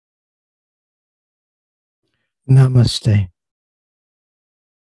Namaste.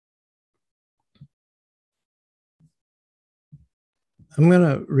 I'm going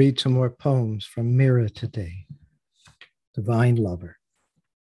to read some more poems from Mira today, Divine Lover,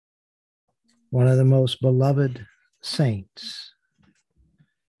 one of the most beloved saints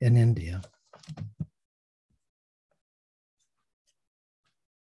in India.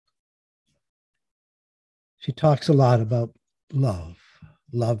 She talks a lot about love,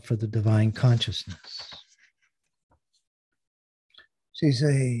 love for the divine consciousness. She's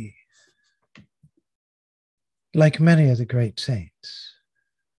like many of the great saints,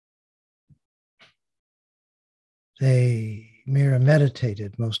 Mira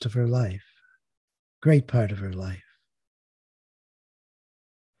meditated most of her life, great part of her life.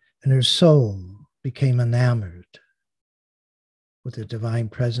 And her soul became enamored with the divine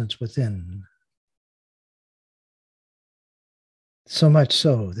presence within. So much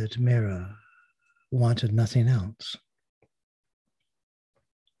so that Mira wanted nothing else.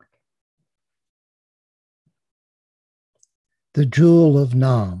 The jewel of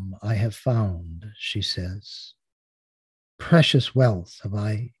Nam I have found, she says. Precious wealth have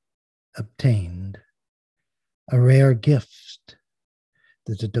I obtained, a rare gift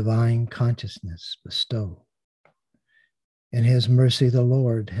that the divine consciousness bestow. In his mercy, the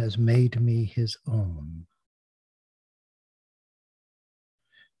Lord has made me his own.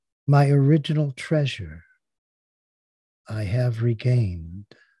 My original treasure I have regained,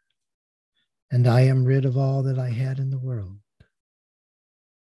 and I am rid of all that I had in the world.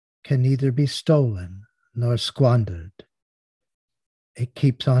 Can neither be stolen nor squandered. It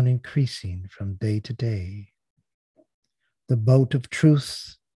keeps on increasing from day to day. The boat of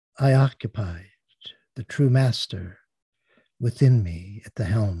truth I occupied, the true master within me at the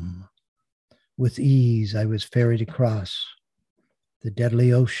helm. With ease I was ferried across the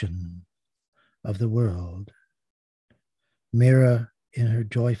deadly ocean of the world. Mira, in her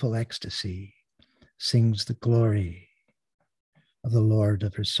joyful ecstasy, sings the glory of the Lord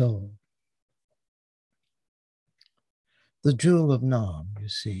of her soul. The jewel of Nam, you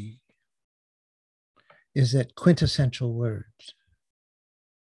see, is that quintessential word,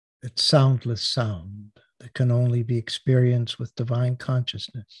 that soundless sound that can only be experienced with divine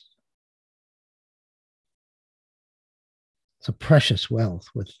consciousness. It's a precious wealth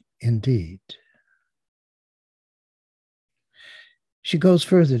with indeed. She goes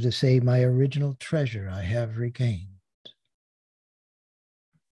further to say, my original treasure I have regained.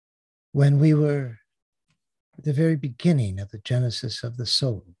 When we were at the very beginning of the genesis of the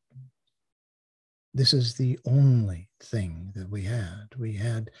soul, this is the only thing that we had. We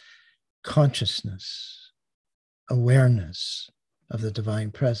had consciousness, awareness of the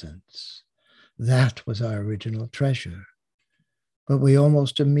divine presence. That was our original treasure. But we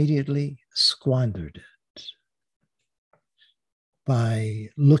almost immediately squandered it by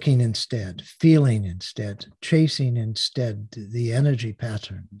looking instead, feeling instead, chasing instead the energy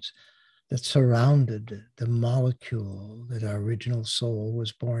patterns that surrounded the molecule that our original soul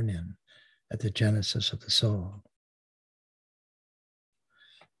was born in at the genesis of the soul.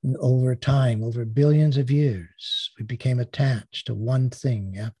 And over time, over billions of years, we became attached to one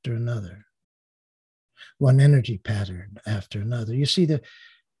thing after another, one energy pattern after another. You see, the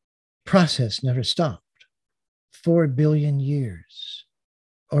process never stopped. 4 billion years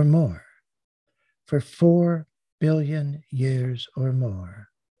or more. For 4 billion years or more,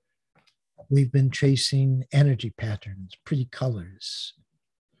 we've been chasing energy patterns, pretty colors,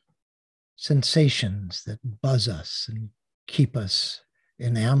 sensations that buzz us and keep us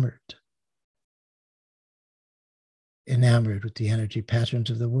enamored with the energy patterns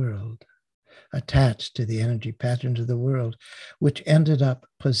of the world, attached to the energy patterns of the world, which ended up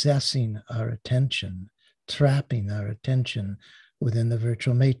possessing our attention, trapping our attention within the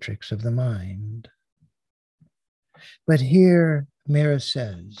virtual matrix of the mind. But here, Mira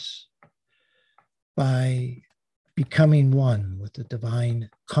says, by becoming one with the divine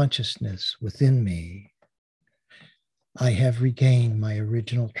consciousness within me, I have regained my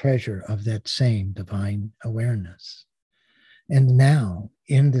original treasure of that same divine awareness. And now,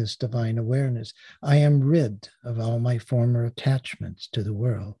 in this divine awareness, I am rid of all my former attachments to the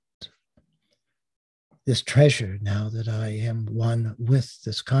world. This treasure, now that I am one with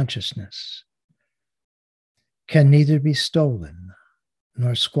this consciousness, can neither be stolen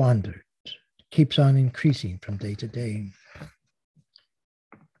nor squandered. It keeps on increasing from day to day.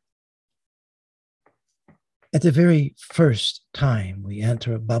 At the very first time we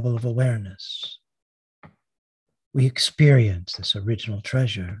enter a bubble of awareness, we experience this original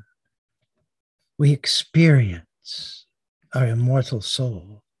treasure. We experience our immortal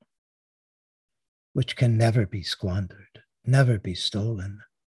soul. which can never be squandered, never be stolen.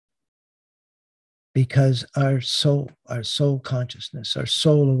 Because our soul consciousness, our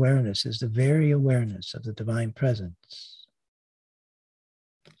soul awareness is the very awareness of the divine presence.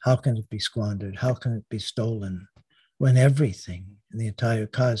 How can it be squandered? How can it be stolen when everything in the entire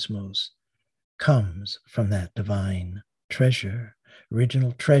cosmos comes from that divine treasure,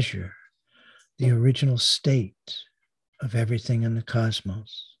 the original state of everything in the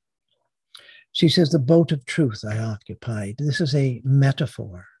cosmos? She says, the boat of truth I occupied. This is a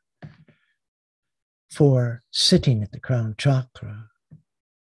metaphor for sitting at the crown chakra,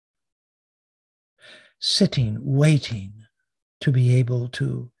 sitting, waiting to be able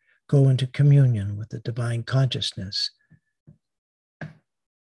to go into communion with the divine consciousness,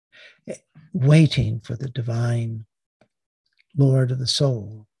 waiting for the divine Lord of the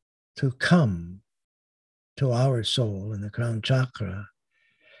soul to come to our soul in the crown chakra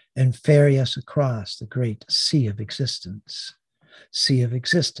and ferry us across the great sea of existence,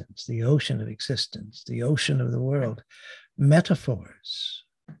 the ocean of existence, the ocean of the world, metaphors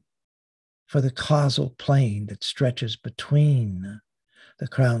for the causal plane that stretches between the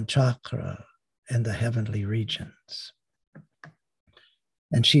crown chakra and the heavenly regions.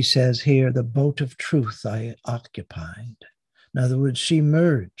 And she says here, the boat of truth I occupied. In other words, she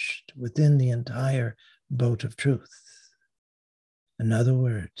merged within the entire boat of truth. In other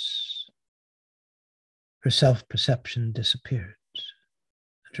words, her self-perception disappeared,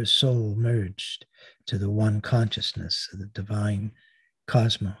 and her soul merged to the one consciousness of the divine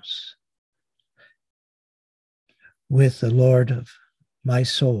cosmos. With the Lord of my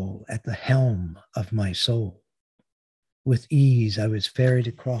soul at the helm of my soul, with ease I was ferried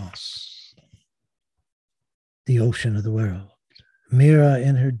across the ocean of the world. Mira,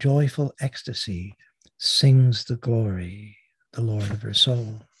 in her joyful ecstasy, sings the glory, the Lord of her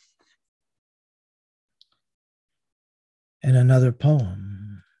soul. In another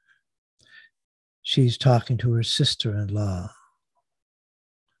poem, she's talking to her sister-in-law,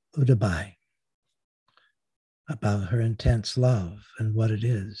 Udabai, about her intense love and what it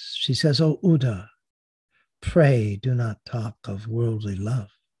is. She says, "Oh, Uda, pray do not talk of worldly love.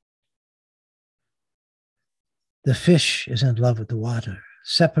 The fish is in love with the water.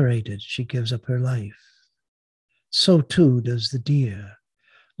 Separated, she gives up her life. So too does the deer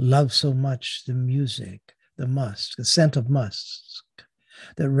love so much the music, the musk, the scent of musk,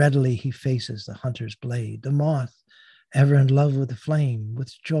 that readily he faces the hunter's blade. The moth, ever in love with the flame,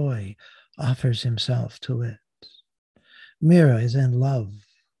 with joy offers himself to it. Mira is in love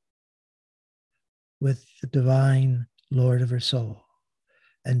with the divine Lord of her soul,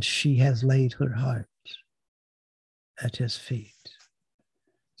 and she has laid her heart at his feet."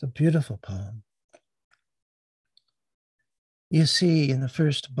 It's a beautiful poem. You see, in the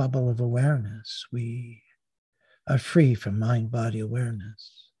first bubble of awareness, we are free from mind-body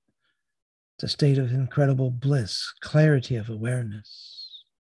awareness. It's a state of incredible bliss, clarity of awareness.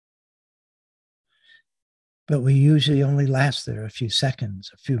 But we usually only last there a few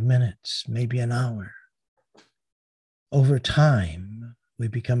seconds, a few minutes, maybe an hour. Over time, we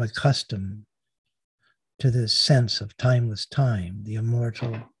become accustomed to this sense of timeless time, the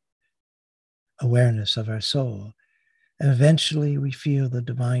immortal awareness of our soul. And eventually we feel the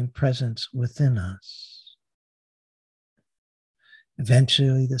divine presence within us.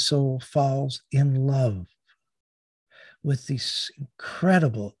 Eventually the soul falls in love with this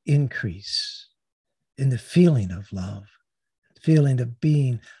incredible increase in the feeling of love, the feeling of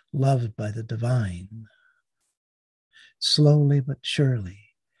being loved by the divine. Slowly but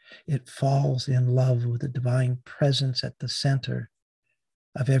surely, it falls in love with the divine presence at the center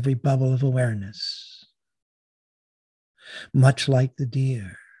of every bubble of awareness. Much like the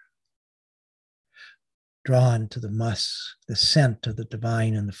deer, drawn to the musk, the scent of the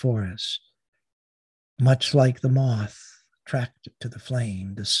divine in the forest, much like the moth attracted to the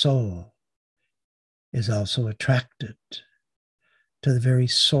flame, the soul is also attracted to the very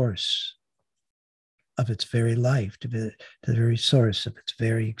source of its very life, to the very source of its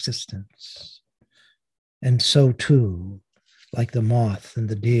very existence. And so too, like the moth and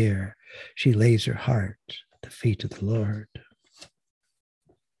the deer, she lays her heart at the feet of the Lord.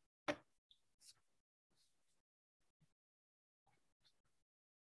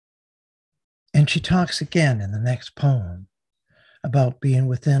 And she talks again in the next poem about being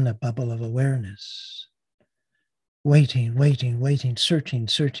within a bubble of awareness, waiting, searching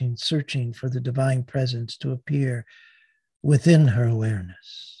for the divine presence to appear within her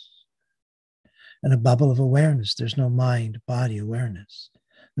awareness. In a bubble of awareness, there's no mind-body awareness,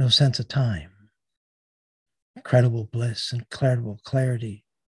 no sense of time. Incredible bliss, incredible clarity.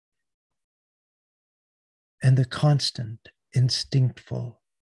 and the constant, instinctful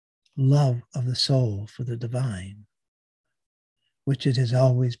love of the soul for the divine, which it has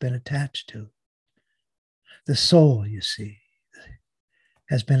always been attached to. The soul, you see,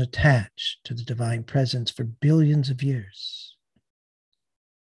 has been attached to the divine presence for billions of years.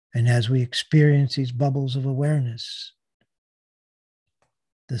 And as we experience these bubbles of awareness,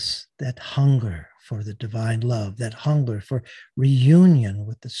 that hunger for the divine love, that hunger for reunion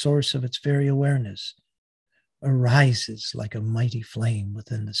with the source of its very awareness, arises like a mighty flame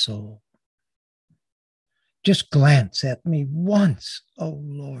within the soul. Just glance at me once, O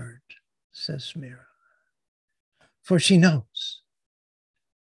Lord, says Mira, for she knows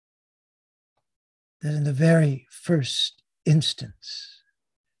that in the very first instance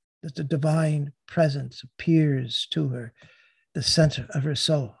that the divine presence appears to her, the center of her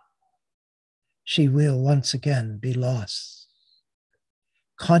soul, she will once again be lost,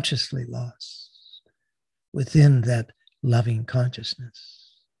 consciously lost within that loving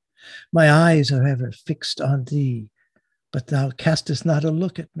consciousness. My eyes are ever fixed on thee, but thou castest not a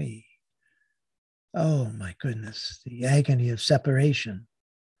look at me. Oh my goodness, the agony of separation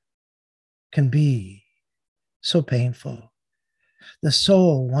can be so painful. The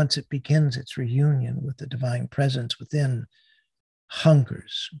soul, once it begins its reunion with the divine presence within,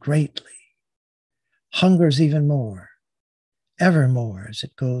 hungers greatly, hungers even more, ever more as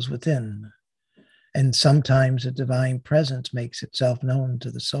it goes within. And sometimes the divine presence makes itself known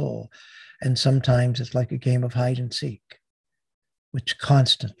to the soul. And sometimes it's like a game of hide and seek, which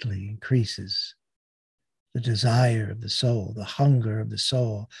constantly increases the desire of the soul, the hunger of the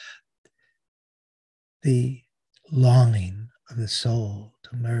soul, the longing of the soul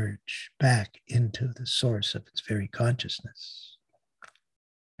to merge back into the source of its very consciousness.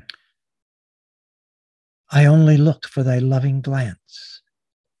 I only looked for thy loving glance,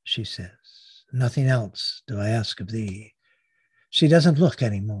 she says. Nothing else do I ask of thee. She doesn't look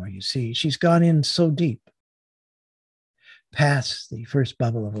anymore, you see. She's gone in so deep, past the first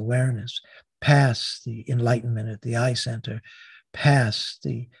bubble of awareness, past the enlightenment at the eye center, past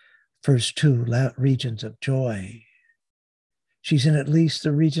the first two regions of joy. She's in at least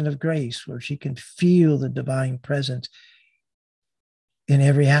the region of grace where she can feel the divine presence in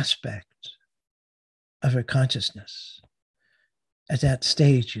every aspect of her consciousness. At that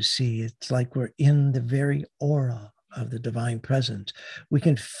stage, you see, it's like we're in the very aura of the divine presence. We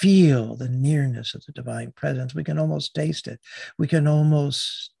can feel the nearness of the divine presence. We can almost taste it. We can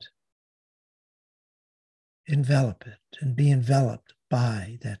almost envelop it and be enveloped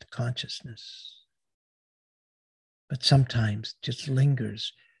by that consciousness. But sometimes it just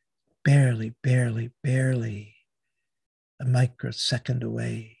lingers barely, barely, barely a microsecond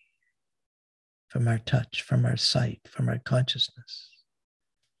away from our touch, from our sight, from our consciousness.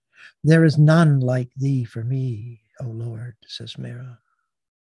 There is none like thee for me, O Lord, says Mira.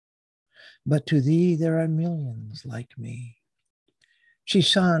 But to thee there are millions like me.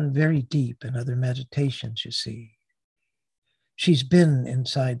 She's gone very deep in other meditations, you see. She's been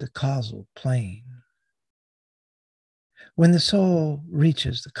inside the causal plane. When the soul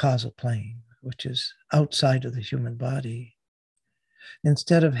reaches the causal plane, which is outside of the human body,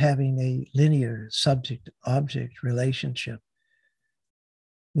 instead of having a linear subject-object relationship,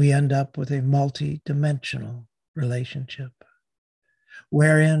 we end up with a multi-dimensional relationship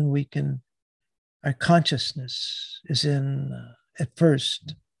wherein our consciousness is in, at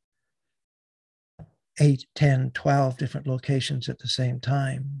first, 8, 10, 12 different locations at the same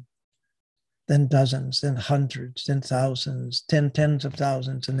time, then dozens, then hundreds, then thousands, tens of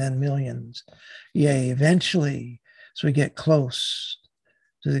thousands, and then millions. Yea, eventually, as we get close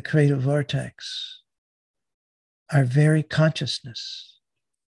to the creative vortex, our very consciousness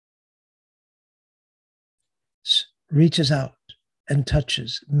reaches out and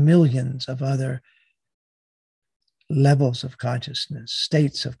touches millions of other levels of consciousness,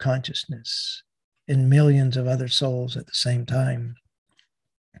 states of consciousness, in millions of other souls at the same time.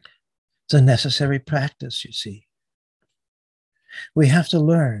 It's a necessary practice, you see. We have to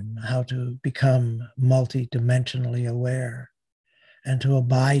learn how to become multidimensionally aware and to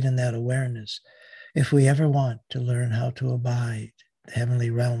abide in that awareness if we ever want to learn how to abide the heavenly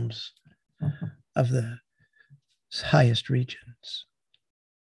realms of the highest regions.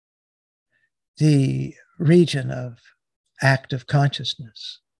 The region of active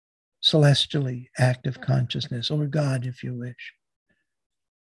consciousness, celestially active consciousness, or God, if you wish,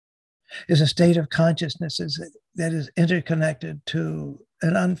 is a state of consciousness that is interconnected to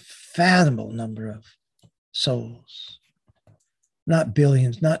an unfathomable number of souls. Not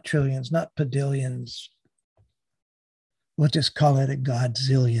billions, not trillions, not padillions, We'll just call it a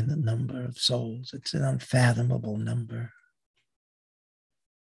godzillion number of souls. It's an unfathomable number.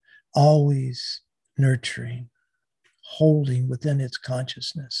 Always nurturing, holding within its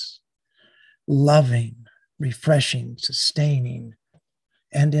consciousness, loving, refreshing, sustaining,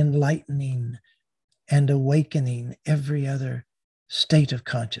 and enlightening and awakening every other state of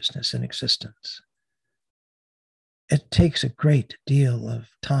consciousness in existence. It takes a great deal of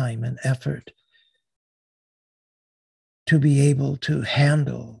time and effort to be able to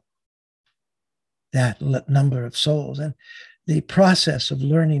handle that number of souls. And the process of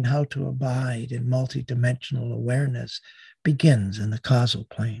learning how to abide in multidimensional awareness begins in the causal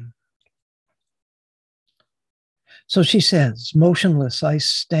plane. So she says, motionless I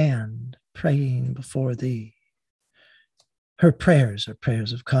stand, praying before thee. Her prayers are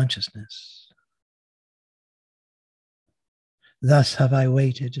prayers of consciousness. Thus have I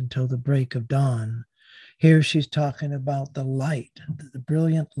waited until the break of dawn. Here she's talking about the light, the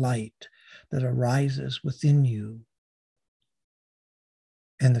brilliant light that arises within you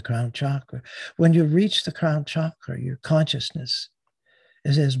in the crown chakra. When you reach the crown chakra, your consciousness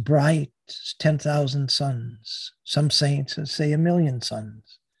is as bright as 10,000 suns. Some saints say 1,000,000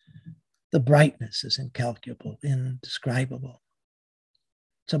 suns. The brightness is incalculable, indescribable.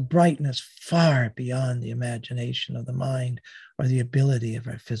 It's a brightness far beyond the imagination of the mind or the ability of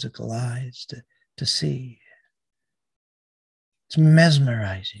our physical eyes to see. It's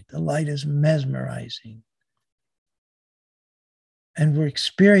mesmerizing. The light is mesmerizing. And we're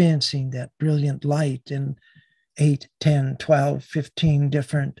experiencing that brilliant light in 8, 10, 12, 15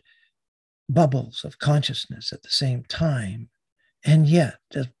 different bubbles of consciousness at the same time. And yet,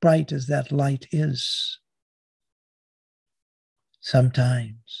 as bright as that light is,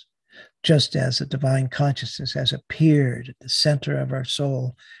 sometimes, just as the divine consciousness has appeared at the center of our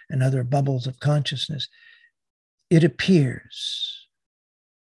soul and other bubbles of consciousness, it appears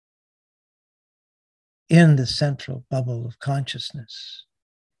in the central bubble of consciousness,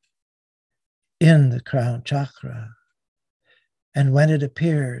 in the crown chakra. And when it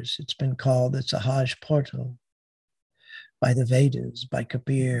appears, it's been called the Sahaj portal by the Vedas, by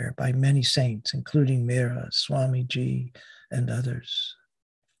Kabir, by many saints, including Mira, Swamiji, and others.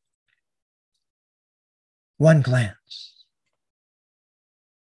 One glance,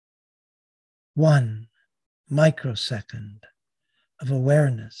 one microsecond of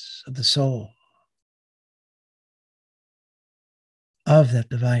awareness of the soul, of that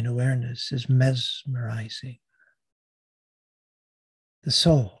divine awareness is mesmerizing. The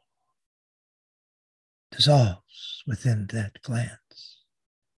soul dissolves within that glance,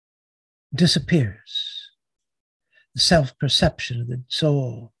 disappears. The self-perception of the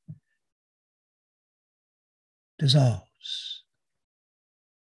soul dissolves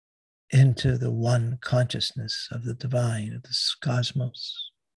into the one consciousness of the divine, of the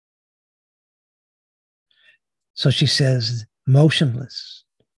cosmos. So she says, motionless,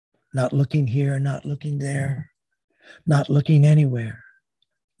 not looking here, not looking there, not looking anywhere.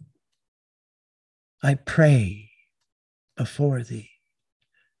 I pray before thee.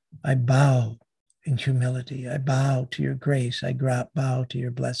 I bow in humility. I bow to your grace. I bow to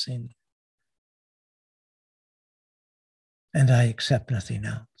your blessing. And I accept nothing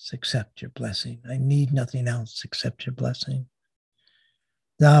else except your blessing. I need nothing else except your blessing.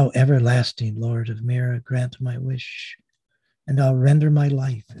 Thou everlasting Lord of Mira, grant my wish, and I'll render my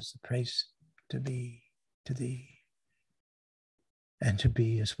life as the praise to be to thee, and to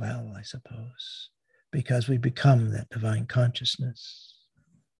be as well, I suppose, because we become that divine consciousness.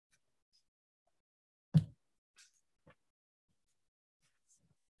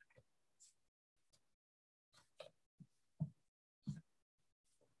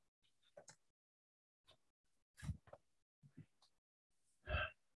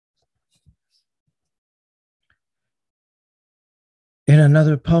 In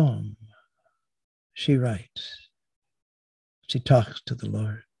another poem, she writes, she talks to the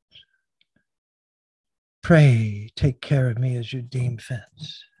Lord. Pray, take care of me as you deem fit.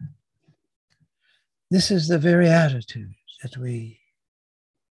 This is the very attitude that we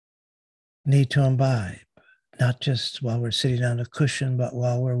need to imbibe, not just while we're sitting on a cushion, but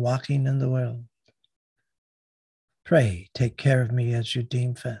while we're walking in the world. Pray, take care of me as you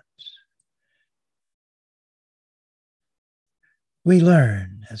deem fit. We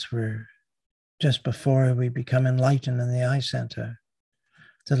learn as we're just before we become enlightened in the eye center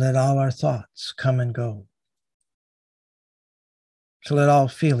to let all our thoughts come and go, to let all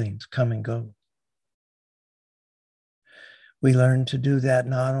feelings come and go. We learn to do that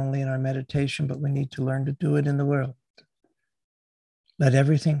not only in our meditation, but we need to learn to do it in the world. Let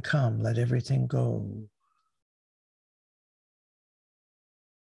everything come, let everything go.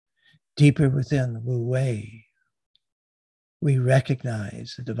 Deeper within the Wu Wei, we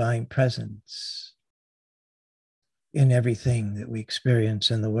recognize the divine presence in everything that we experience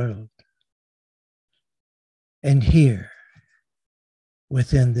in the world. And here,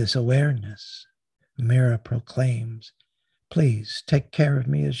 within this awareness, Mira proclaims, please take care of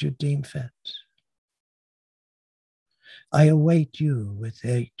me as you deem fit. I await you with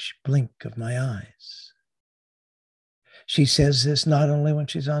each blink of my eyes. She says this not only when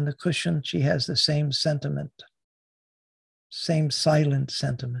she's on the cushion, she has the same sentiment, same silent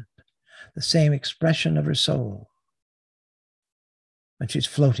sentiment, the same expression of her soul when she's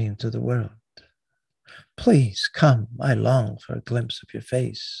floating through the world. Please come, I long for a glimpse of your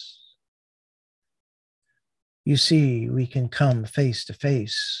face. You see, we can come face to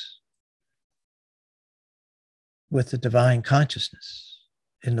face with the divine consciousness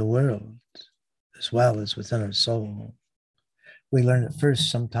in the world, as well as within our soul. We learn it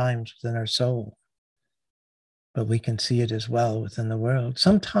first sometimes within our soul, but we can see it as well within the world.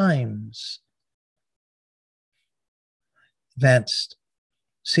 Sometimes advanced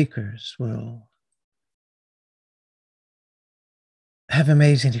seekers will have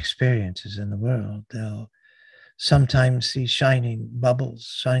amazing experiences in the world. They'll sometimes see shining bubbles,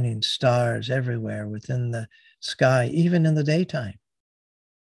 shining stars everywhere within the sky, even in the daytime,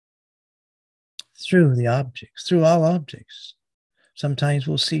 through the objects, through all objects. Sometimes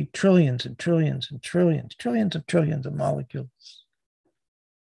we'll see trillions and trillions and trillions, trillions of trillions of molecules,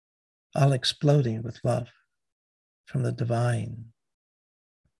 all exploding with love from the divine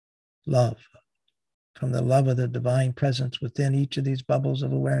love, from the love of the divine presence within each of these bubbles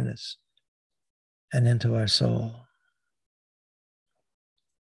of awareness and into our soul.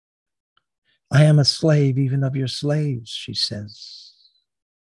 I am a slave even of your slaves, she says.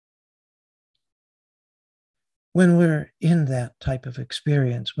 When we're in that type of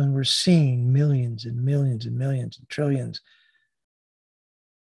experience, when we're seeing millions and millions and millions and trillions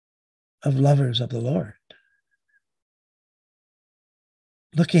of lovers of the Lord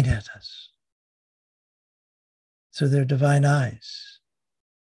looking at us through their divine eyes,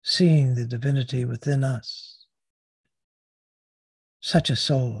 seeing the divinity within us, such a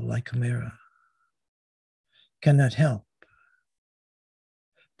soul like Mira cannot help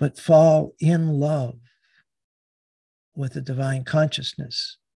but fall in love with the divine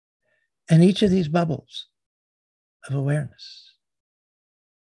consciousness and each of these bubbles of awareness,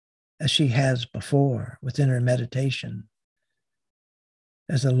 as she has before within her meditation,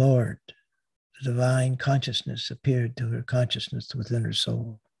 as the Lord, the divine consciousness, appeared to her consciousness within her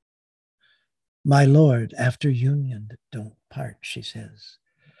soul. My Lord, after union, don't part, she says.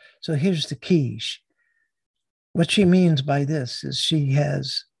 So here's the key. What she means by this is she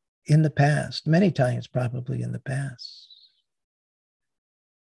has, in the past, many times probably in the past,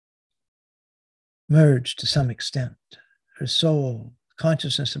 merged to some extent. Her soul,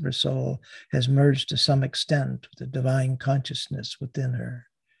 consciousness of her soul, has merged to some extent with the divine consciousness within her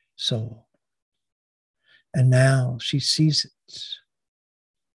soul. And now she sees it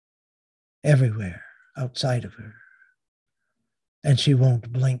everywhere outside of her. And she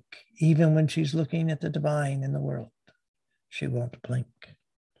won't blink, even when she's looking at the divine in the world. She won't blink.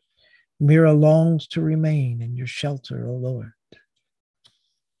 Mira longs to remain in your shelter, O Lord,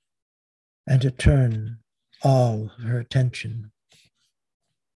 and to turn all of her attention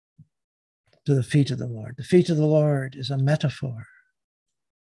to the feet of the Lord. The feet of the Lord is a metaphor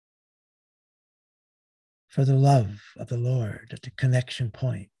for the love of the Lord at the connection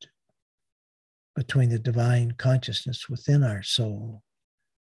point between the divine consciousness within our soul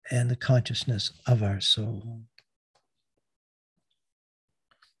and the consciousness of our soul.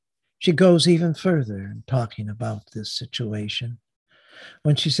 She goes even further in talking about this situation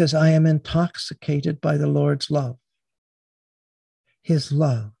when she says, I am intoxicated by the Lord's love, his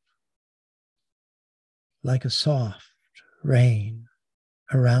love, like a soft rain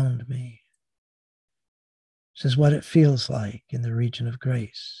around me. This is what it feels like in the region of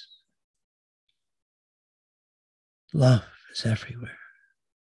grace. Love is everywhere,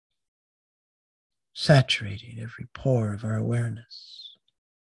 saturating every pore of our awareness.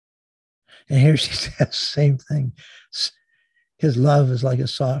 And here she says the same thing. His love is like a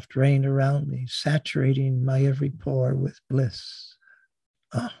soft rain around me, saturating my every pore with bliss.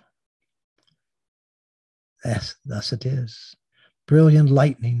 Oh, thus it is. Brilliant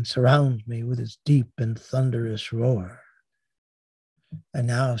lightning surrounds me with its deep and thunderous roar. And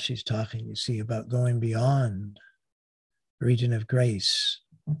now she's talking, you see, about going beyond the region of grace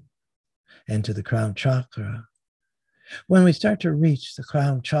into the crown chakra. When we start to reach the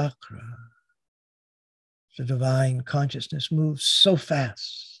crown chakra, the divine consciousness moves so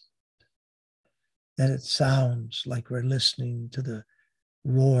fast And it sounds like we're listening to the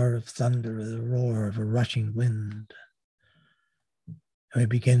roar of thunder, or the roar of a rushing wind. And we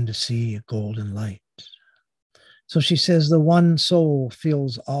begin to see a golden light. So she says, the one soul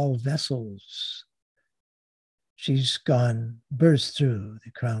fills all vessels. She's burst through the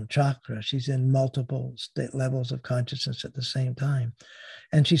crown chakra. She's in multiple levels of consciousness at the same time.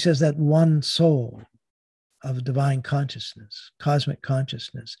 And she says that one soul of divine consciousness, cosmic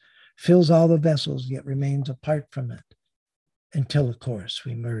consciousness, fills all the vessels, yet remains apart from it until, of course,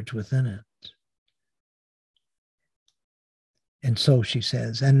 we merge within it. And so she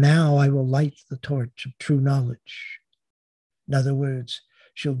says, and now I will light the torch of true knowledge. In other words,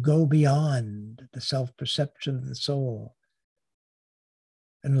 she'll go beyond the self-perception of the soul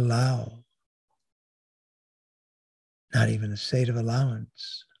and allow, not even a state of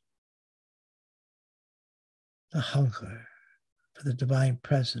allowance, the hunger for the divine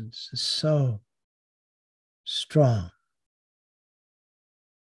presence is so strong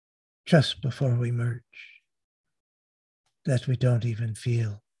just before we merge that we don't even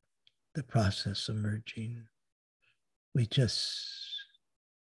feel the process of merging. We just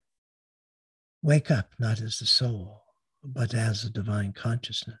wake up not as the soul, but as a divine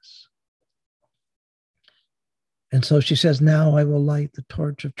consciousness. And so she says, now I will light the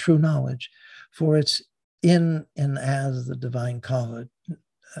torch of true knowledge, for it's in and as the divine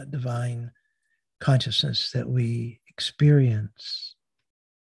consciousness that we experience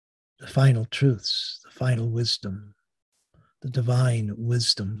the final truths, the final wisdom, the divine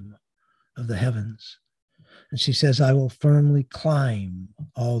wisdom of the heavens. And she says, I will firmly climb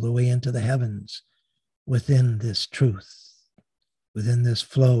all the way into the heavens within this truth, within this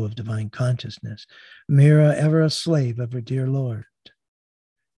flow of divine consciousness. Mira, ever a slave of her dear Lord,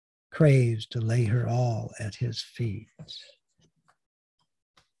 craves to lay her all at his feet.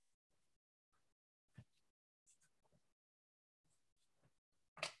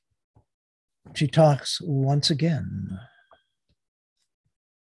 She talks once again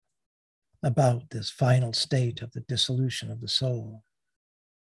about this final state of the dissolution of the soul.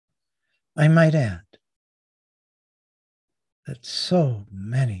 I might add that so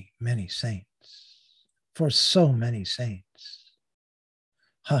many, many saints, for so many saints,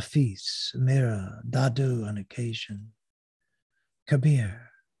 Hafiz, Mira, Dadu on occasion, Kabir,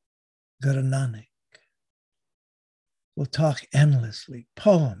 Guru Nanak, will talk endlessly,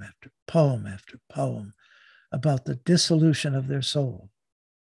 poem after poem after poem, about the dissolution of their soul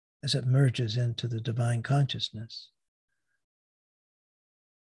as it merges into the divine consciousness.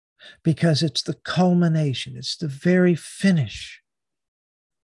 Because it's the culmination, it's the very finish,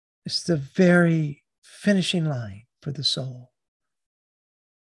 it's the very finishing line for the soul.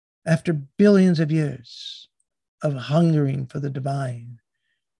 After billions of years of hungering for the divine,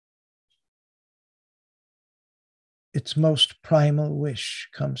 its most primal wish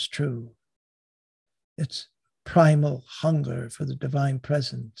comes true. Its primal hunger for the divine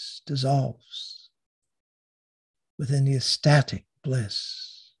presence dissolves within the ecstatic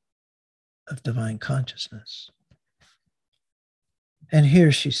bliss of divine consciousness. And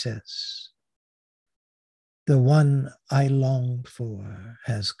here she says, the one I longed for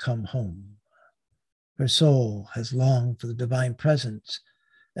has come home. Her soul has longed for the divine presence,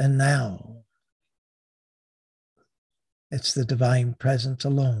 and now it's the divine presence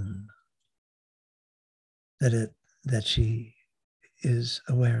alone that she is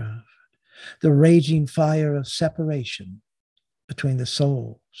aware of. The raging fire of separation between the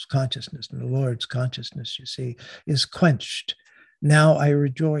soul's consciousness and the Lord's consciousness, you see, is quenched. Now I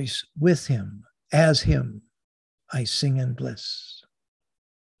rejoice with him, as him I sing in bliss.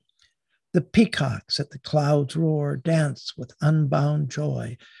 The peacocks at the clouds' roar dance with unbound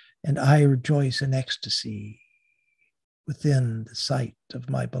joy, and I rejoice in ecstasy within the sight of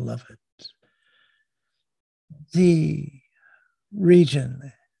my beloved. The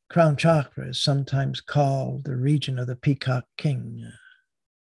region, crown chakra, is sometimes called the region of the peacock king.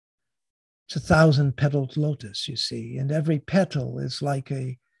 It's 1,000-petaled lotus, you see, and every petal is like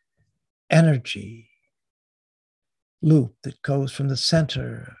a energy loop that goes from the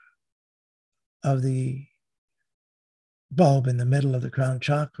center of the bulb in the middle of the crown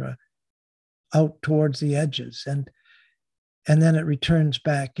chakra out towards the edges, and then it returns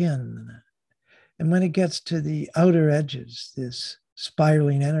back in. And when it gets to the outer edges, this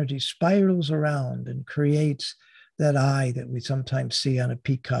spiraling energy spirals around and creates that eye that we sometimes see on a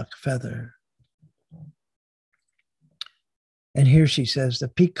peacock feather. And here she says, the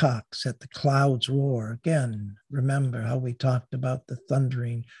peacocks at the clouds roar. Again, remember how we talked about the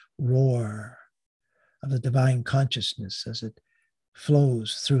thundering roar of the divine consciousness as it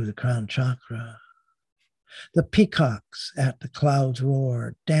flows through the crown chakra. The peacocks at the clouds'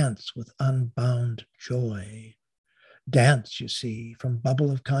 roar dance with unbound joy. Dance, you see, from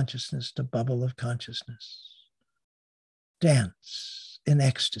bubble of consciousness to bubble of consciousness. Dance in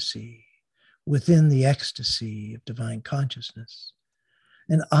ecstasy, within the ecstasy of divine consciousness.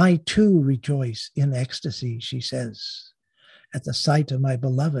 And I too rejoice in ecstasy, she says, at the sight of my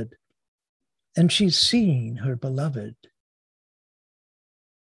beloved. And she's seeing her beloved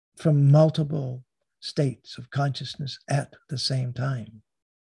from multiple states of consciousness at the same time.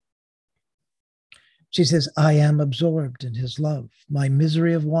 She says, I am absorbed in his love. My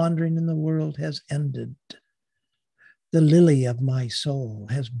misery of wandering in the world has ended. The lily of my soul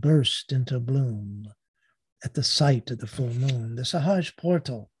has burst into bloom at the sight of the full moon. The Sahaj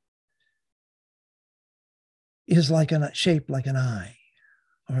portal is shaped like an eye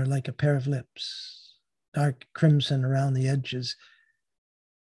or like a pair of lips, dark crimson around the edges.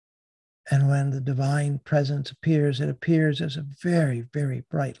 And when the divine presence appears, it appears as a very, very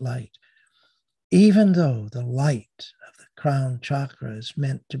bright light. Even though the light of the crown chakra is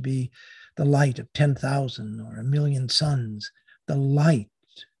meant to be the light of 10,000 or 1,000,000 suns, the light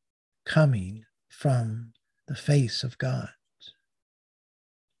coming from the face of God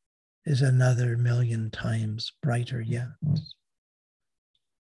is another 1,000,000 times brighter yet.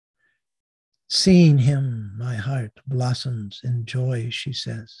 Seeing him, my heart blossoms in joy, she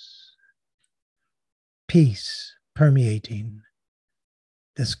says. Peace permeating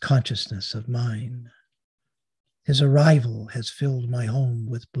this consciousness of mine. His arrival has filled my home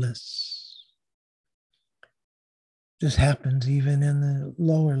with bliss. This happens even in the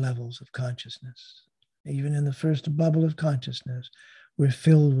lower levels of consciousness. Even in the first bubble of consciousness, we're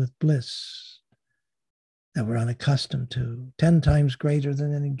filled with bliss that we're unaccustomed to, 10 times greater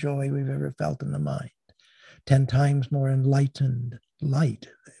than any joy we've ever felt in the mind, 10 times more enlightened light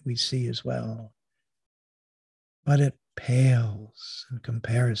that we see as well. But it pales in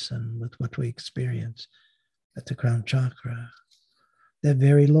comparison with what we experience at the crown chakra. That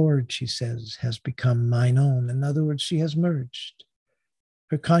very Lord, she says, has become mine own. In other words, she has merged.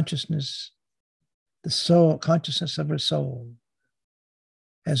 Her consciousness, the soul, consciousness of her soul,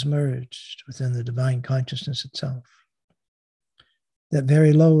 has merged within the divine consciousness itself. That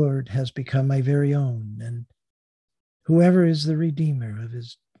very Lord has become my very own. And whoever is the redeemer of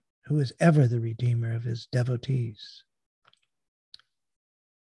his, who is ever the redeemer of his devotees,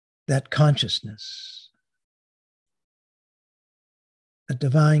 that consciousness, the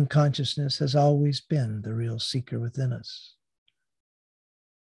divine consciousness, has always been the real seeker within us.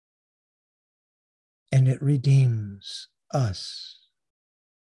 And it redeems us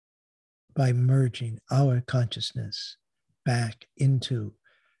by merging our consciousness back into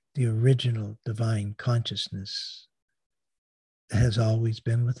the original divine consciousness that has always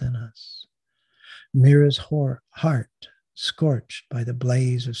been within us. Mira's heart, scorched by the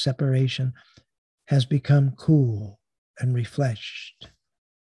blaze of separation, has become cool and refreshed,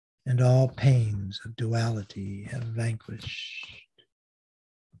 and all pains of duality have vanquished.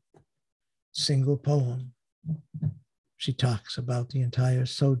 Single poem. She talks about the entire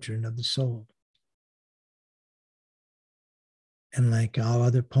sojourn of the soul. And like all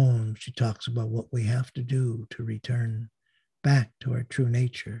other poems, she talks about what we have to do to return back to our true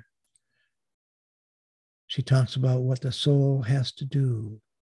nature. She talks about what the soul has to do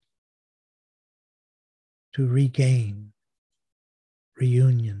to regain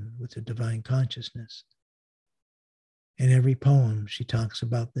reunion with the divine consciousness. In every poem, she talks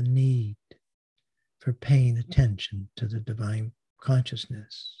about the need for paying attention to the divine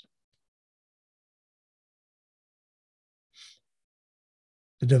consciousness.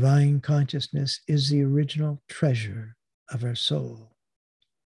 The divine consciousness is the original treasure of our soul.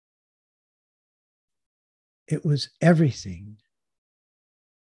 It was everything,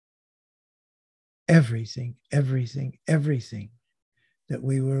 everything, everything, everything that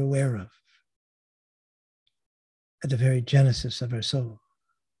we were aware of at the very genesis of our soul.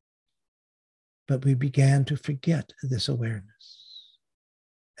 But we began to forget this awareness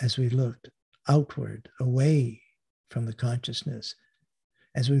as we looked outward, away from the consciousness,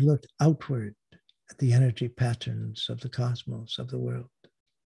 as we looked outward at the energy patterns of the cosmos, of the world.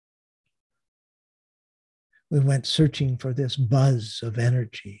 We went searching for this buzz of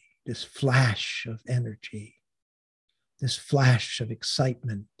energy, this flash of energy, this flash of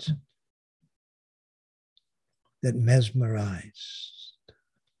excitement that mesmerized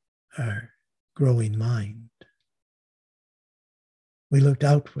our growing mind. We looked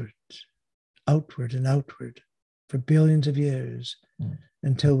outward, outward and outward for billions of years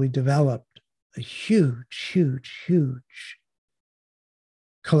until we developed a huge, huge, huge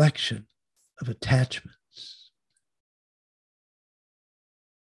collection of attachments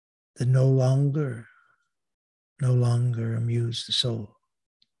that no longer amused the soul,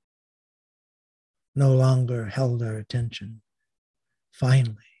 no longer held our attention.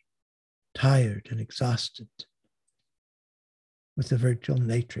 Finally, tired and exhausted with the virtual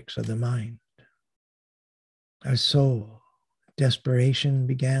matrix of the mind, our soul, desperation,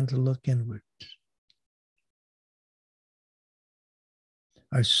 began to look inward.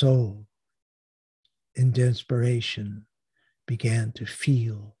 Our soul, in desperation, began to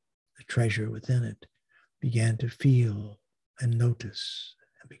feel the treasure within it, began to feel and notice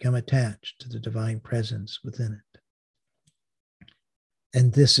and become attached to the divine presence within it.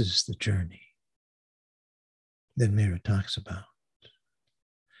 And this is the journey that Mira talks about.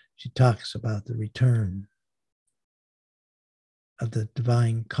 She talks about the return of the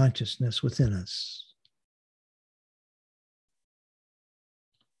divine consciousness within us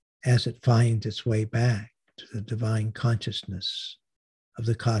as it finds its way back to the divine consciousness of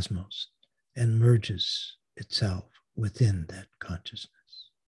the cosmos and merges itself within that consciousness.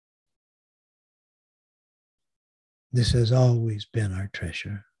 This has always been our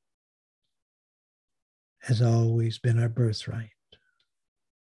treasure, has always been our birthright.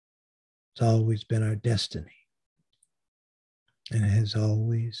 It's always been our destiny. And it has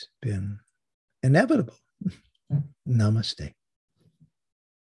always been inevitable. Namaste.